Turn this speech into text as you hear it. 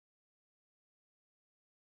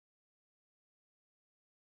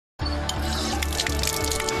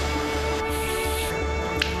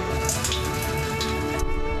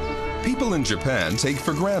People in Japan take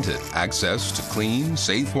for granted access to clean,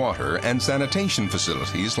 safe water and sanitation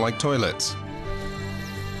facilities like toilets.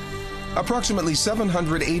 Approximately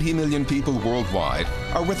 780 million people worldwide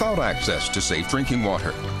are without access to safe drinking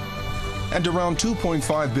water, and around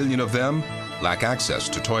 2.5 billion of them lack access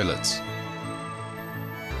to toilets.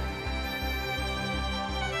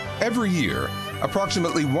 Every year,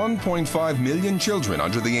 approximately 1.5 million children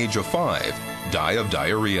under the age of 5 die of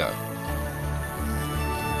diarrhea.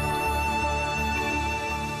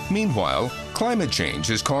 Meanwhile, climate change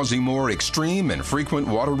is causing more extreme and frequent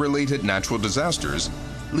water-related natural disasters,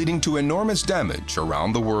 leading to enormous damage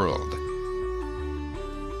around the world.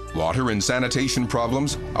 Water and sanitation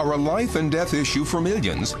problems are a life and death issue for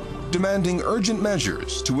millions, demanding urgent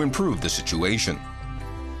measures to improve the situation.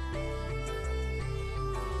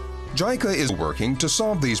 JICA is working to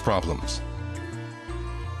solve these problems.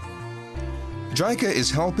 JICA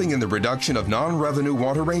is helping in the reduction of non-revenue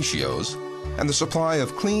water ratios and the supply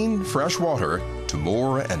of clean, fresh water to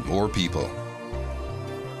more and more people.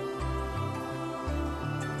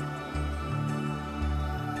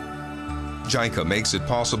 JICA makes it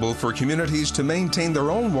possible for communities to maintain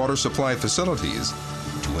their own water supply facilities,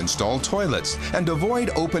 to install toilets and avoid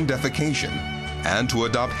open defecation, and to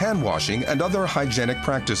adopt hand washing and other hygienic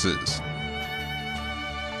practices.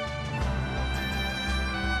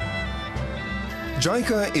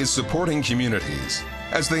 JICA is supporting communities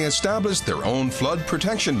as they establish their own flood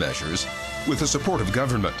protection measures with the support of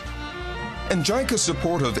government. And JICA's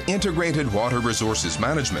support of integrated water resources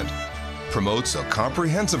management promotes a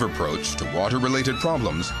comprehensive approach to water-related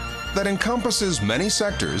problems that encompasses many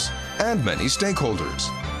sectors and many stakeholders,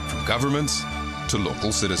 from governments to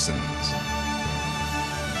local citizens.